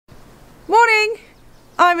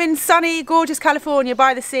I'm in sunny, gorgeous California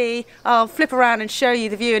by the sea. I'll flip around and show you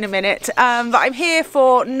the view in a minute. But I'm here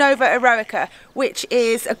for Nova Eroica, which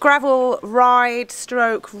is a gravel ride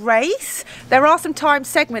stroke race. There are some time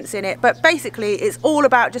segments in it, but basically it's all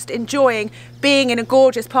about just enjoying being in a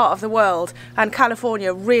gorgeous part of the world, and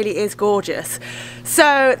California really is gorgeous.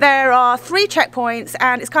 So there are 3 checkpoints,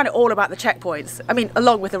 and it's kind of all about the checkpoints. I mean,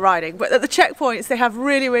 along with the riding, but at the checkpoints they have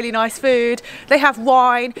really, really nice food, they have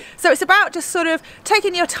wine. So it's about just sort of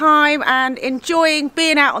taking your time and enjoying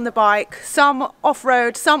being out on the bike, some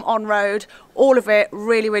off-road, some on-road, all of it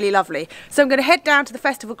really, really lovely. So I'm going to head down to the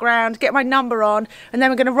festival ground, get my number on, and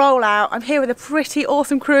then we're going to roll out. I'm here with a pretty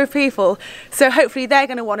awesome crew of people, so hopefully they're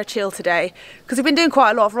going to want to chill today, because we've been doing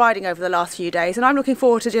quite a lot of riding over the last few days, and I'm looking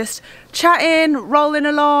forward to just chatting, rolling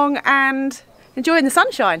along and enjoying the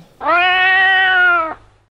sunshine. Hey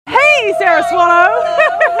Sarah Swallow!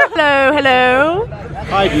 Hello, hello!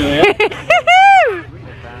 Hi Julia!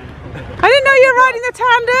 I didn't know you were riding the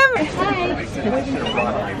tandem.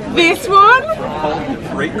 This one?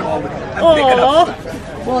 Oh.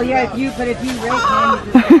 Well, yeah, if you race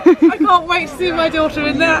I can't wait to see my daughter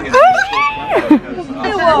in that.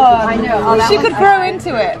 I know. She could grow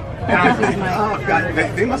into it.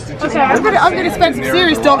 Okay, I'm gonna spend some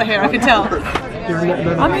serious dollar here, I can tell.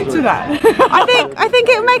 I'm into that. I think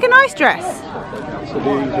it would make a nice dress.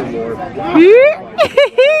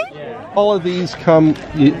 All of these come,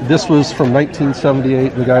 this was from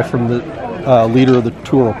 1978, the guy from the leader of the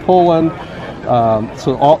Tour of Poland.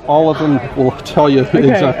 So all of them will tell you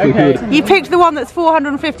exactly who it is. You picked the one that's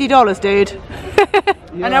 $450, dude.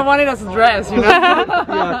 Yeah. And I wanted us a dress, you know?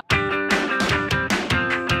 Yeah.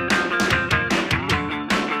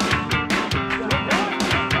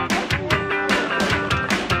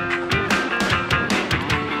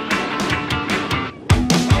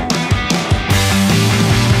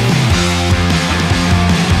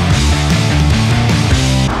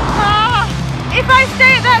 If I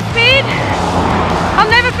stay at that speed, I'll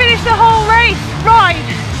never finish the whole ride.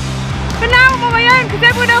 But now I'm on my own because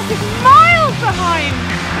everyone else is miles behind.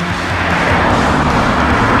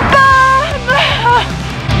 Bye!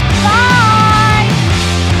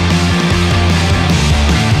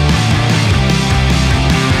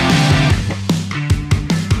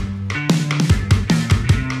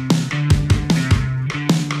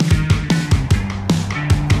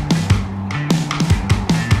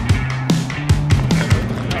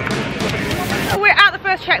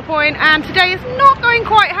 Checkpoint, and today is not going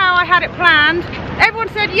quite how I had it planned. Everyone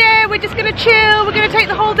said, yeah, we're just going to chill, we're going to take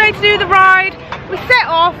the whole day to do the ride. We set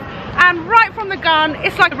off, and right from the gun,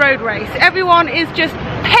 it's like a road race. Everyone is just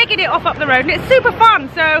pegging it off up the road, and it's super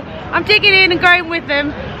fun, so I'm digging in and going with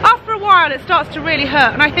them. After a while, it starts to really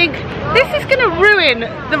hurt, and I think this is going to ruin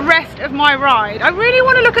the rest of my ride. I really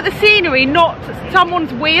want to look at the scenery, not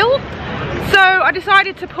someone's wheel. So I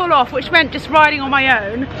decided to pull off, which meant just riding on my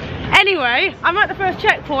own. Anyway, I'm at the first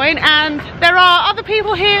checkpoint and there are other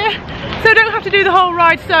people here, so I don't have to do the whole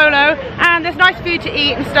ride solo, and there's nice food to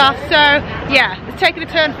eat and stuff, so yeah, it's taken a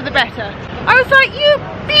turn for the better. I was like, you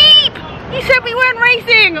beep! You said we weren't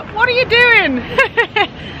racing! What are you doing?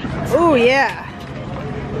 Oh yeah.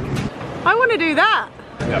 I want to do that.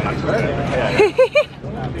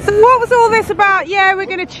 So what was all this about? Yeah, we're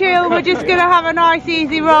gonna chill, we're just gonna have a nice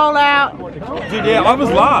easy roll out. Dude, yeah, I was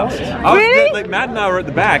lost. Really? Like Matt and I were at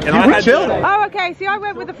the back, and We're chilling. Oh, okay, see I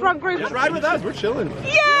went with the front group. Just ride with us, we're chilling.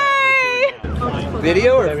 Yay!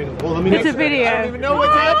 Video or? Well, let me It's a video. I don't even know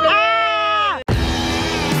what's happening. Ah!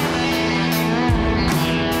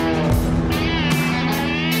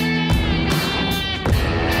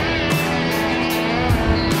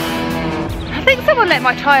 I think someone let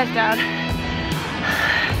my tyres down.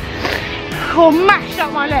 Or mashed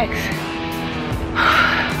up my legs.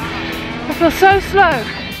 I feel so slow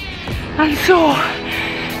and sore.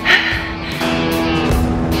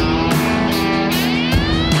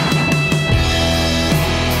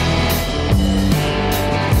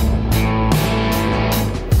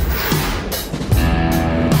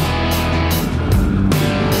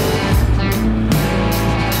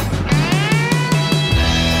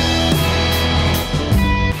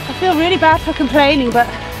 I feel really bad for complaining, but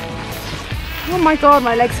oh my god,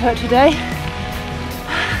 my legs hurt today.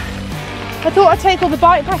 I thought I'd take all the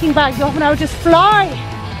bikepacking bags off and I would just fly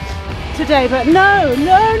today, but no,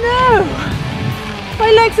 no, no. My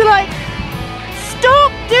legs are like,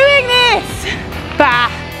 stop doing this! Bah!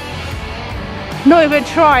 Not even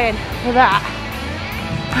trying for that.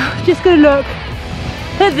 Just gonna look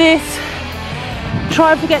at this,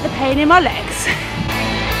 try and forget the pain in my legs.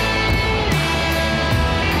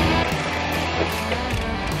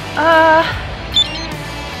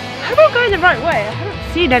 hope I'm going the right way. I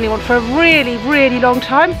haven't seen anyone for a really, really long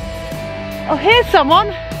time. Oh, here's someone.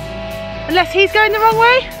 Unless he's going the wrong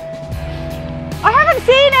way. I haven't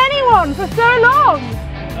seen anyone for so long.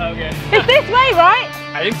 Okay. It's this way, right?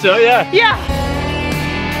 I think so, yeah. Yeah.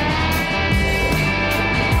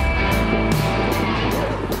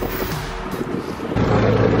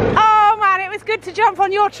 Oh man, it was good to jump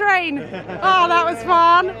on your train. Oh, that was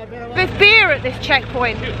fun. There's beer at this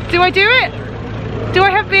checkpoint. Do I do it? Do I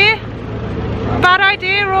have beer? Bad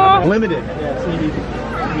idea or? Limited.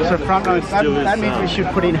 So front row, that means we should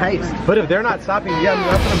put in haste. But if they're not stopping, yeah,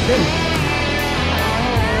 that's what I'm saying.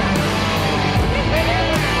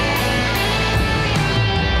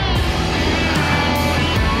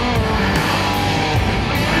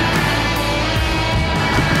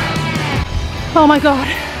 Oh my god.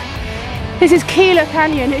 This is Killer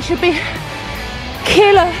Canyon. It should be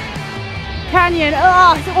Killer Canyon.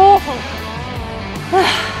 Oh, it's awful.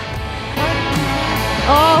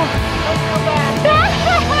 Oh.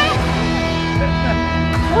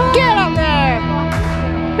 Get up there!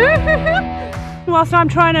 Whilst I'm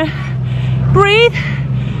trying to breathe,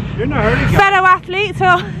 You're in a hurry. fellow athletes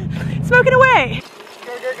are smoking away.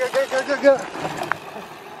 Go.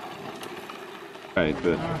 Right,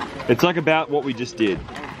 but it's like about what we just did.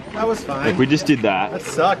 That was fine. Like we just did that. That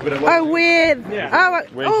sucked, but it was. Oh, weird. Yeah. Oh,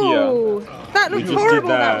 oh, that We looks just horrible,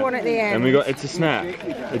 did that one at the end. And we got, it's a snack.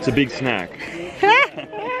 It's a big snack.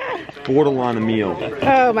 Borderline a meal.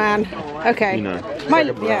 Oh man. Okay. You know.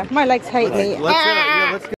 My legs hate me.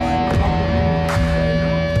 Let's go.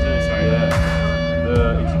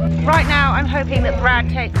 Right now, I'm hoping that Brad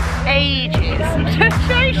takes ages to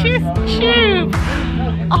finish his tube.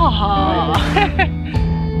 Oh.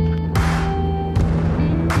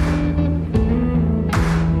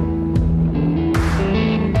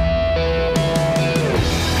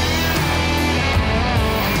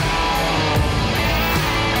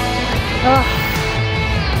 Oh,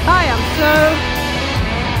 I am so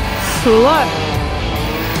slow.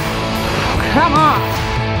 Come on.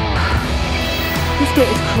 This bit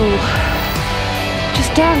is cool.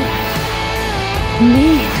 Just don't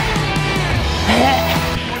need.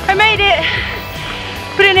 I made it,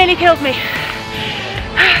 but it nearly killed me.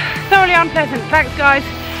 Thoroughly unpleasant. Thanks, guys.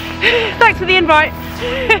 Thanks for the invite.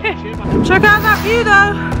 Check out that view,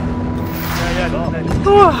 though.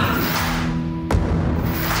 Oh.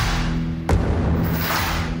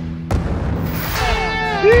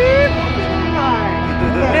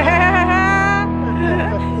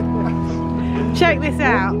 Check this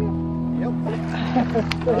out.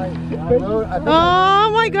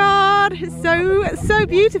 Oh my god, it's so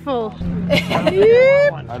beautiful. Thank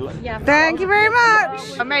you very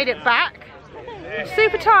much. I made it back. I'm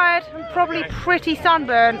super tired and probably pretty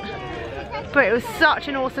sunburnt, but it was such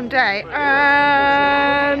an awesome day.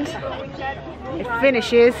 And it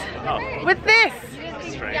finishes with this.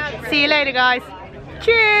 See you later, guys.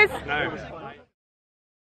 Cheers.